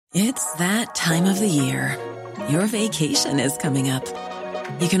It's that time of the year. Your vacation is coming up.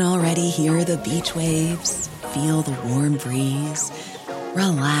 You can already hear the beach waves, feel the warm breeze,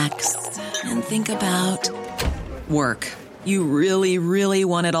 relax, and think about work. You really, really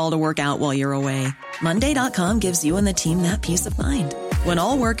want it all to work out while you're away. Monday.com gives you and the team that peace of mind. When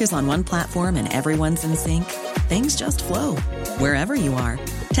all work is on one platform and everyone's in sync, things just flow. Wherever you are,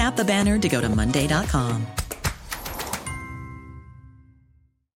 tap the banner to go to Monday.com.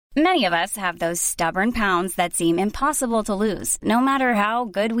 Many of us have those stubborn pounds that seem impossible to lose, no matter how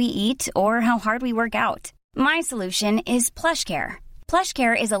good we eat or how hard we work out. My solution is PlushCare.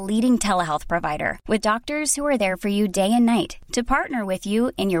 PlushCare is a leading telehealth provider with doctors who are there for you day and night to partner with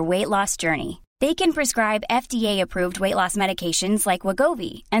you in your weight loss journey. They can prescribe FDA-approved weight loss medications like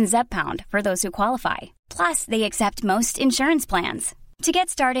Wegovy and Zepbound for those who qualify. Plus, they accept most insurance plans. To get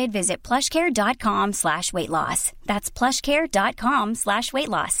started, visit plushcare.com/weightloss. That's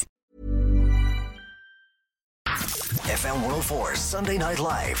plushcare.com/weightloss. FM 104 Sunday Night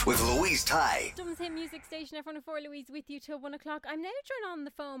Live with Louise Ty. Dublin's hit music station, F104, Louise with you till 1 o'clock. I'm now joined on the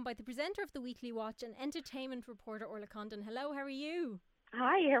phone by the presenter of the Weekly Watch and entertainment reporter Orla Condon. Hello, how are you?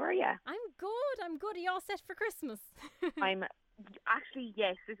 Hi, how are you? I'm good. Are you all set for Christmas? I'm actually,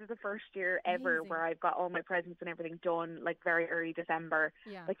 yes, this is the first year ever Amazing. where I've got all my presents and everything done like very early December.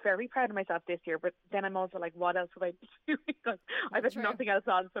 Yeah. Like very proud of myself this year, but then I'm also like, what else would I be doing? Because I've had True. nothing else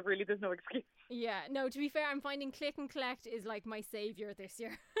on, so really there's no excuse. Yeah, no, to be fair, I'm finding click and collect is like my saviour this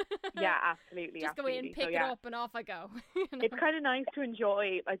year. Yeah, absolutely. Just go in, pick it up and off I go. You know? It's kind of nice to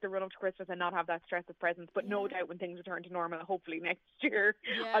enjoy like the run up to Christmas and not have that stress of presents, but no doubt when things return to normal, hopefully next year,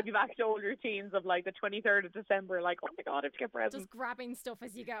 Yeah. I'll be back to old routines of like the 23rd of December, like, oh my God, I have to get presents. Just grabbing stuff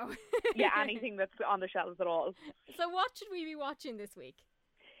as you go. Yeah, anything that's on the shelves at all. So what should we be watching this week?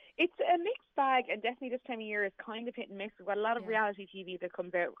 It's a mixed bag, and definitely this time of year is kind of hit and miss. We've got a lot of Yeah. reality TV that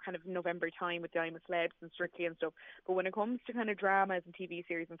comes out kind of November time with I'm a Celebs and Strictly and stuff. But when it comes to kind of dramas and TV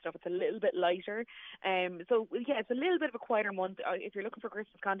series and stuff, it's a little bit lighter. So yeah, it's a little bit of a quieter month. If you're looking for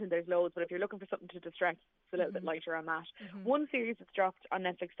Christmas content, there's loads. But if you're looking for something to distract, it's a little bit lighter on that. One series that's dropped on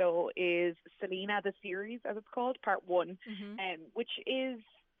Netflix though is Selena, the series, as it's called, part 1, which is,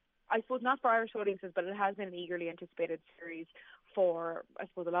 I suppose, not for Irish audiences, but it has been an eagerly anticipated series for, I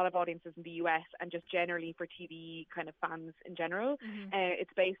suppose, a lot of audiences in the US and just generally for TV kind of fans in general.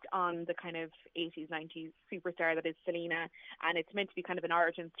 It's based on the kind of 80s, 90s superstar that is Selena, and it's meant to be kind of an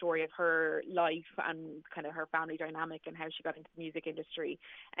origin story of her life and kind of her family dynamic and how she got into the music industry.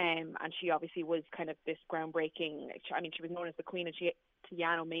 And she obviously was kind of this groundbreaking, I mean, she was known as the Queen of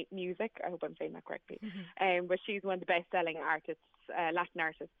Piano music. I hope I'm saying that correctly. But she's one of the best-selling artists, Latin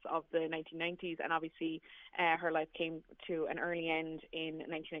artists of the 1990s, and obviously her life came to an early end in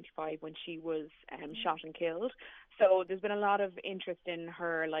 1995 when she was shot and killed. So there's been a lot of interest in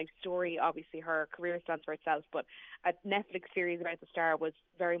her life story. Obviously her career stands for itself, but a Netflix series about the star was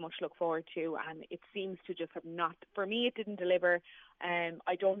very much look forward to, and it seems to just have not, for me it didn't deliver.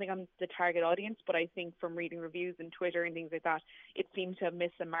 I don't think I'm the target audience, but I think from reading reviews and Twitter and things like that, it seemed to have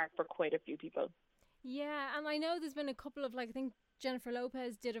missed the mark for quite a few people. Yeah, and I know there's been a couple of, like, I think Jennifer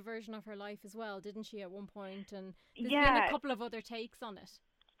Lopez did a version of her life as well, didn't she, at one point? And there's been a couple of other takes on it.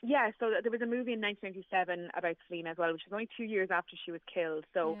 Yeah, so there was a movie in 1997 about Selena as well, which was only 2 years after she was killed,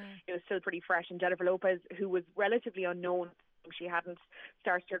 so it was still pretty fresh. And Jennifer Lopez, who was relatively unknown, she hadn't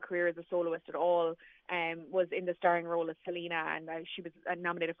started her career as a soloist at all, was in the starring role as Selena, and she was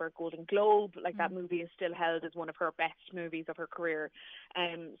nominated for a Golden Globe. Like that movie is still held as one of her best movies of her career.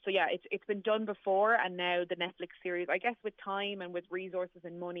 So yeah, it's been done before, and now the Netflix series, I guess with time and with resources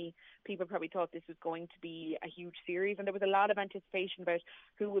and money, people probably thought this was going to be a huge series, and there was a lot of anticipation about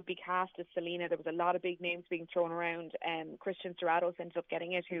who would be cast as Selena. There was a lot of big names being thrown around. Christian Serratos ended up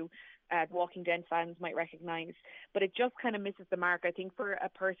getting it, who Walking Dead fans might recognise, but it just kind of misses the mark, I think, for a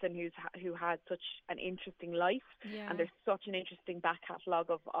person who had such an interesting life, and there's such an interesting back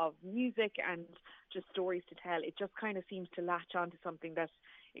catalogue of music and just stories to tell. It just kind of seems to latch onto something that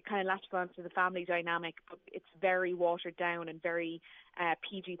it kind of latches onto the family dynamic, but it's very watered down and very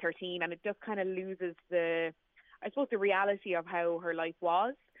PG-13, and it just kind of loses the, I suppose, the reality of how her life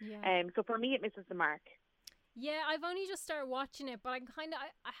was. So for me, it misses the mark. Yeah, I've only just started watching it, but I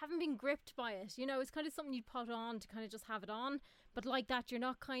haven't been gripped by it. You know, it's kind of something you'd put on to kind of just have it on. But like that, you're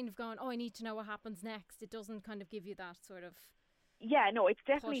not kind of going, oh, I need to know what happens next. It doesn't kind of give you that sort of... Yeah, no, it's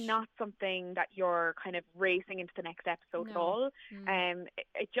definitely not something that you're kind of racing into the next episode at all.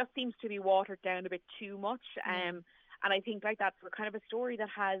 It just seems to be watered down a bit too much. And I think like that's kind of a story that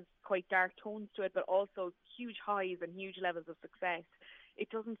has quite dark tones to it, but also huge highs and huge levels of success. It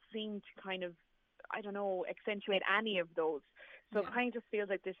doesn't seem to kind of, I don't know, accentuate any of those. So Yeah. it kind of just feels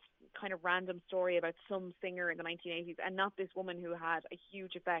like this kind of random story about some singer in the 1980s and not this woman who had a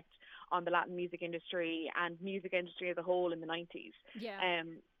huge effect on the Latin music industry and music industry as a whole in the 90s. Yeah.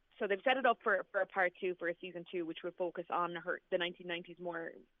 So they've set it up for a part 2, for a season 2, which will focus on the 1990s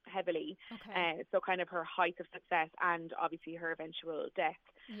more heavily. Okay. So kind of her height of success and obviously her eventual death.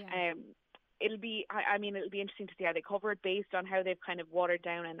 Yeah. It'll be interesting to see how they cover it based on how they've kind of watered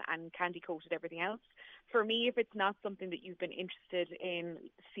down and candy coated everything else. For me, if it's not something that you've been interested in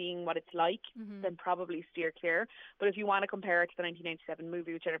seeing what it's like, then probably steer clear. But if you want to compare it to the 1997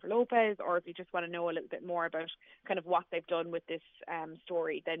 movie with Jennifer Lopez, or if you just want to know a little bit more about kind of what they've done with this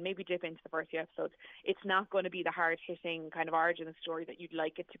story, then maybe dip into the first few episodes. It's not going to be the hard-hitting kind of origin story that you'd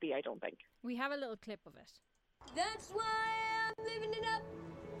like it to be, I don't think. We have a little clip of it. That's why I'm living it up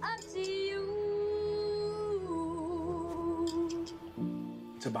to you.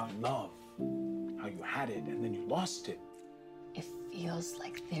 It's about love, how you had it and then you lost it. It feels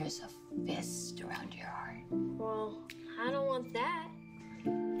like there's a fist around your heart. Well, I don't want that.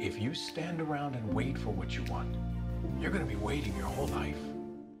 If you stand around and wait for what you want, you're going to be waiting your whole life.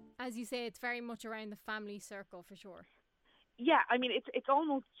 As you say, it's very much around the family circle for sure. Yeah, I mean, it's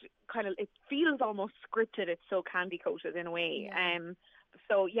almost kind of, it feels almost scripted. It's so candy coated in a way. Yeah.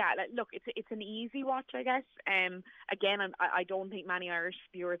 So yeah, look, it's an easy watch, I guess. Again, I don't think many Irish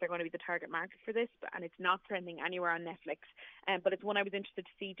viewers are going to be the target market for this, and it's not trending anywhere on Netflix. But it's one I was interested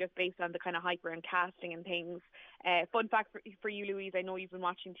to see just based on the kind of hype around casting and things. Fun fact for you, Louise, I know you've been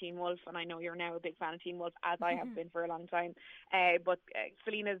watching Teen Wolf, and I know you're now a big fan of Teen Wolf, as I have been for a long time. But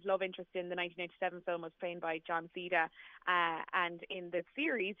Selena's love interest in the 1997 film was played by John Cena, and in the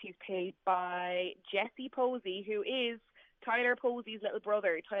series, he's played by Jesse Posey, who is Tyler Posey's little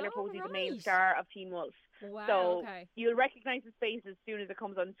brother. Tyler Posey, the main star of Teen Wolf. Wow, so okay. You'll recognise his face as soon as it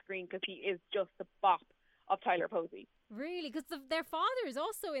comes on screen because he is just the bop of Tyler Posey. Really? Because their father is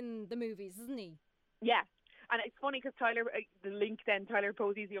also in the movies, isn't he? Yeah. And it's funny because Tyler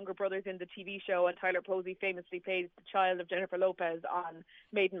Posey's younger brother's in the TV show, and Tyler Posey famously plays the child of Jennifer Lopez on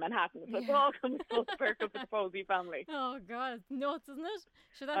Made in Manhattan. So it all comes full circle with the Posey family. Oh, God, it's nuts, isn't it?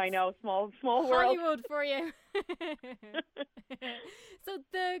 Sure, that's I know, small world. Hollywood for you. So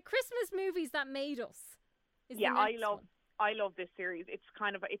the Christmas movies that made us. Is the next one. I love this series. It's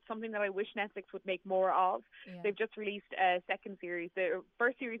something that I wish Netflix would make more of. Yeah. They've just released a second series. The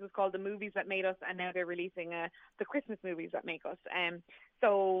first series was called The Movies That Made Us, and now they're releasing The Christmas Movies That Make Us.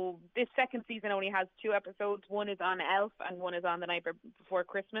 So this second season only has 2 episodes. One is on Elf and one is on The Night Before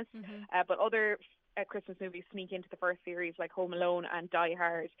Christmas. But other Christmas movies sneak into the first series, like Home Alone and Die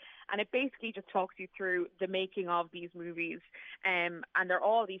Hard, and it basically just talks you through the making of these movies, and they're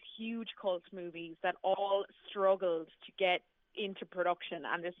all these huge cult movies that all struggled to get into production,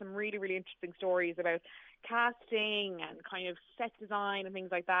 and there's some really, really interesting stories about casting and kind of set design and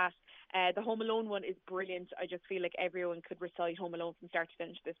things like that. The Home Alone one is brilliant. I just feel like everyone could recite Home Alone from start to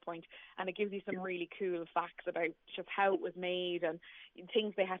finish at this point, and it gives you some really cool facts about just how it was made and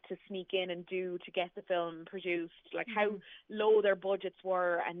things they had to sneak in and do to get the film produced, like how low their budgets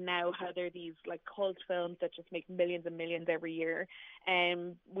were, and now how they're these like cult films that just make millions and millions every year.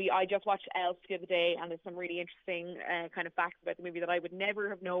 I just watched Elf the other day, and there's some really interesting kind of facts about the movie that I would never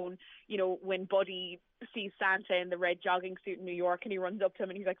have known. You know, when Buddy sees Santa in the red jogging suit in New York, and he runs up to him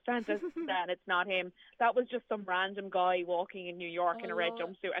and he's like, "Santa," and it's not him. That was just some random guy walking in New York in a red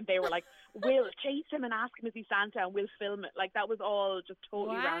jumpsuit, and they were like, "We'll chase him and ask him if he's Santa, and we'll film it." Like, that was all just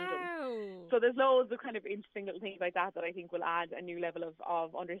totally random. So there's loads of kind of interesting little things like that I think will add a new level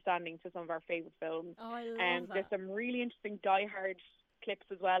of understanding to some of our favourite films. Oh, I love that. There's some really interesting Die Hard clips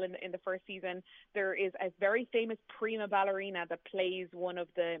as well in the first season. There is a very famous prima ballerina that plays one of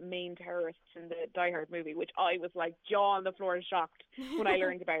the main terrorists in the Die Hard movie, which I was like jaw on the floor shocked when I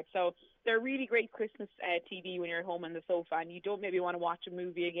learned about. So they're really great Christmas TV when you're at home on the sofa and you don't maybe want to watch a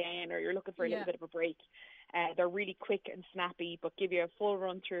movie again, or you're looking for a little bit of a break. They're really quick and snappy, but give you a full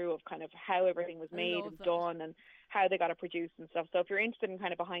run through of kind of how everything was made and done and how they got it produced and stuff. So if you're interested in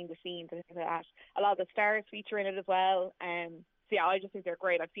kind of behind the scenes and things like that, a lot of the stars feature in it as well. So yeah, I just think they're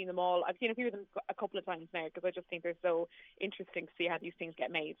great. I've seen them all. I've seen a few of them a couple of times now because I just think they're so interesting to see how these things get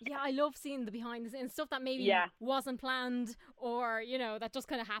made. Yeah, I love seeing the behind the scenes stuff that maybe wasn't planned, or that just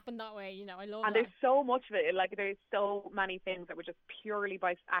kind of happened that way. I love. And there's so much of it. Like, there's so many things that were just purely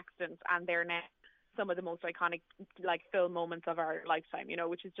by accident, and they're now some of the most iconic like film moments of our lifetime.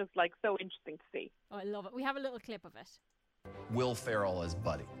 Which is just like so interesting to see. Oh, I love it. We have a little clip of it. Will Ferrell as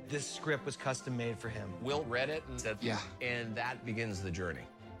Buddy. This script was custom made for him. Will read it and said, yeah. And that begins the journey.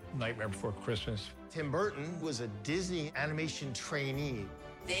 Nightmare Before Christmas. Tim Burton was a Disney animation trainee.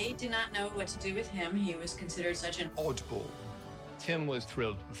 They did not know what to do with him. He was considered such an oddball. Tim was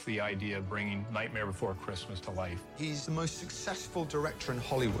thrilled with the idea of bringing Nightmare Before Christmas to life. He's the most successful director in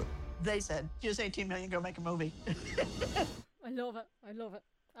Hollywood. They said, here's 18 million, go make a movie. I love it. I love it.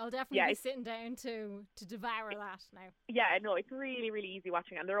 I'll definitely be sitting down to devour that now. Yeah, no, it's really, really easy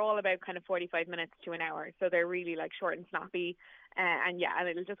watching, and they're all about kind of 45 minutes to an hour, so they're really like short and snappy, and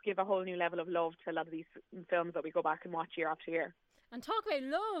it'll just give a whole new level of love to a lot of these films that we go back and watch year after year. And talk about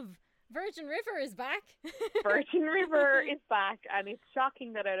love, Virgin River is back. Virgin River is back, and it's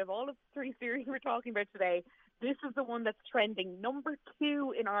shocking that out of all of the 3 series we're talking about today, this is the one that's trending number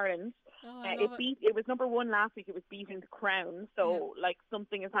 2 in Ireland. Oh, it was number 1 last week. It was beating The Crown. So, like,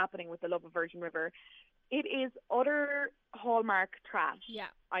 something is happening with the love of Virgin River. It is utter Hallmark trash. Yeah.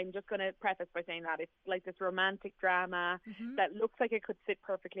 I'm just going to preface by saying that. It's like this romantic drama that looks like it could sit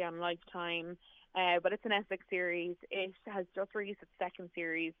perfectly on Lifetime. But it's an Netflix series. It has just released its 2nd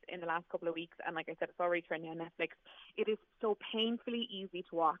series in the last couple of weeks. And like I said, it's already trending on Netflix. It is so painfully easy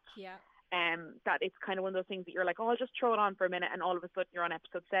to watch. Yeah. That it's kind of one of those things that you're like, oh, I'll just throw it on for a minute, and all of a sudden you're on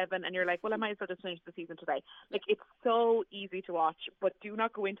episode 7 and you're like, well, I might as well just finish the season today. Like, it's so easy to watch, but do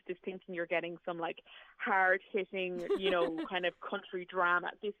not go into this thinking you're getting some like hard hitting, kind of country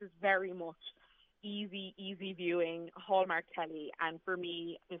drama. This is very much easy viewing Hallmark telly, and for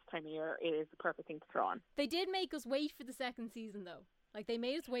me this time of year it is the perfect thing to throw on. They did make us wait for the 2nd season though. Like, they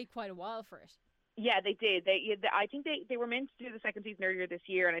made us wait quite a while for it. Yeah, they did. I think they were meant to do the 2nd season earlier this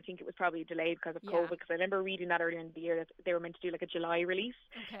year, and I think it was probably delayed because of COVID, because I remember reading that earlier in the year that they were meant to do like a July release.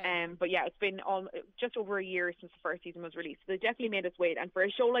 Okay. But yeah, it's been just over a year since the 1st season was released. So they definitely made us wait. And for a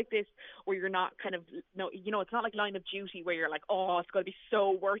show like this where you're not kind of, it's not like Line of Duty where you're like, oh, it's going to be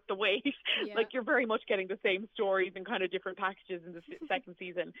so worth the wait. Yeah. Like, you're very much getting the same stories and kind of different packages in the 2nd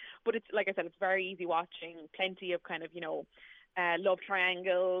season. But it's, like I said, it's very easy watching, plenty of kind of, love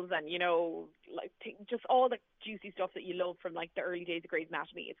triangles and just all the juicy stuff that you love from like the early days of Grey's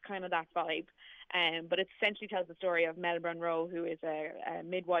Anatomy. It's kind of that vibe, but it essentially tells the story of Mel Monroe, who is a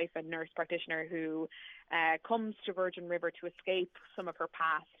midwife and nurse practitioner who comes to Virgin River to escape some of her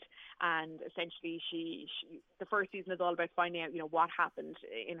past. And essentially, the 1st season is all about finding out, what happened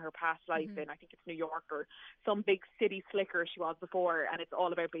in her past life in, I think it's New York or some big city slicker she was before. And it's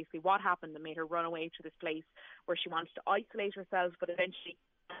all about basically what happened that made her run away to this place where she wanted to isolate herself, but eventually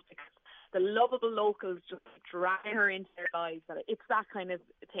the lovable locals just drag her into their lives. It's that kind of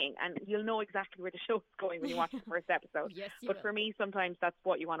thing, and you'll know exactly where the show's going when you watch the 1st episode. Yes, you but will. For me, sometimes that's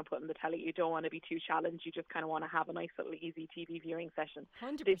what you want to put in the telly. You don't want to be too challenged. You just kind of want to have a nice little easy TV viewing session.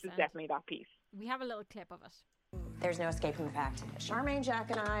 100%. This is definitely that piece. We have a little clip of it. There's no escaping the fact. Charmaine,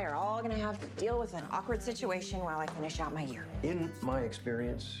 Jack, and I are all going to have to deal with an awkward situation while I finish out my year. In my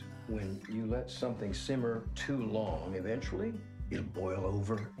experience, when you let something simmer too long, eventually it'll boil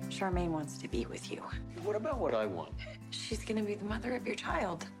over. Charmaine wants to be with you. What about what I want? She's going to be the mother of your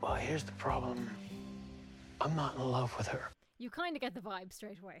child. Well, here's the problem. I'm not in love with her. You kind of get the vibe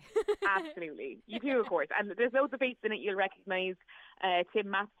straight away. Absolutely. You do, of course. And there's loads of faces in it you'll recognise. Tim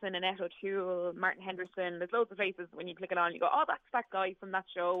Matheson, Annette O'Toole, Martin Henderson. There's loads of faces when you click it on. You go, oh, that's that guy from that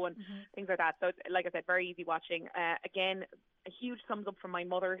show and things like that. So, it's, like I said, very easy watching. Again, a huge thumbs up from my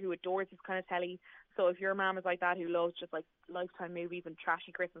mother who adores this kind of telly. So if your mom is like that, who loves just like Lifetime movies and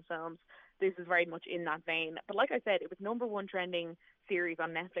trashy Christmas films, this is very much in that vein. But like I said, it was number 1 trending series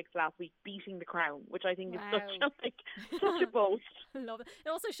on Netflix last week, beating The Crown, which I think is such a boast. I love it. It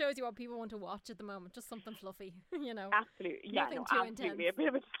also shows you what people want to watch at the moment, just something fluffy, Absolutely. Yeah, nothing too absolutely. intense. A bit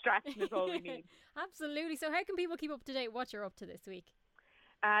of a distraction is all we need. Absolutely. So how can people keep up to date what you're up to this week?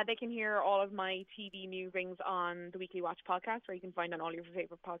 They can hear all of my TV musings on the Weekly Watch podcast, where you can find on all your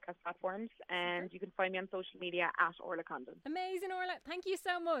favourite podcast platforms. And you can find me on social media at Orla Condon. Amazing, Orla. Thank you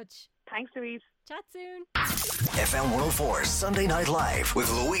so much. Thanks, Louise. Chat soon. FM 104 Sunday Night Live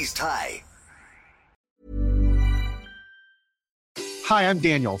with Louise Ty. Hi, I'm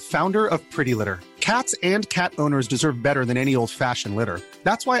Daniel, founder of Pretty Litter. Cats and cat owners deserve better than any old-fashioned litter.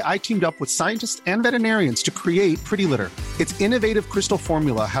 That's why I teamed up with scientists and veterinarians to create Pretty Litter. Its innovative crystal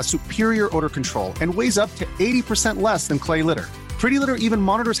formula has superior odor control and weighs up to 80% less than clay litter. Pretty Litter even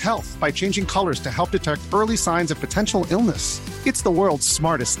monitors health by changing colors to help detect early signs of potential illness. It's the world's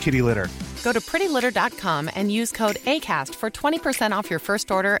smartest kitty litter. Go to prettylitter.com and use code ACAST for 20% off your first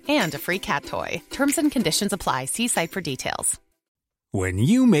order and a free cat toy. Terms and conditions apply. See site for details. When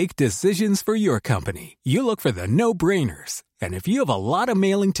you make decisions for your company, you look for the no-brainers. And if you have a lot of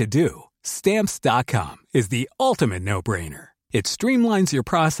mailing to do, Stamps.com is the ultimate no-brainer. It streamlines your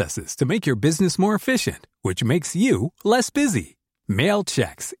processes to make your business more efficient, which makes you less busy. Mail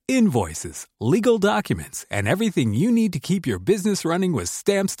checks, invoices, legal documents, and everything you need to keep your business running with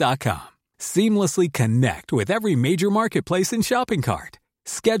Stamps.com. Seamlessly connect with every major marketplace and shopping cart.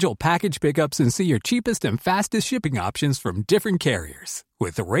 Schedule package pickups and see your cheapest and fastest shipping options from different carriers,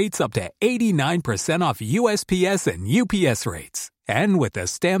 with rates up to 89% off USPS and UPS rates. And with the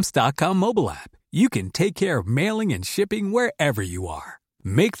Stamps.com mobile app, you can take care of mailing and shipping wherever you are.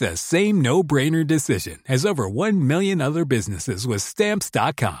 Make the same no-brainer decision as over 1 million other businesses with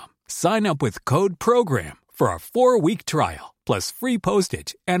Stamps.com. Sign up with code PROGRAM for a 4-week trial, plus free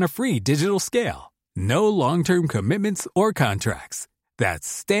postage and a free digital scale. No long-term commitments or contracts. That's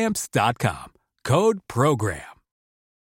Stamps.com. Code PROGRAM.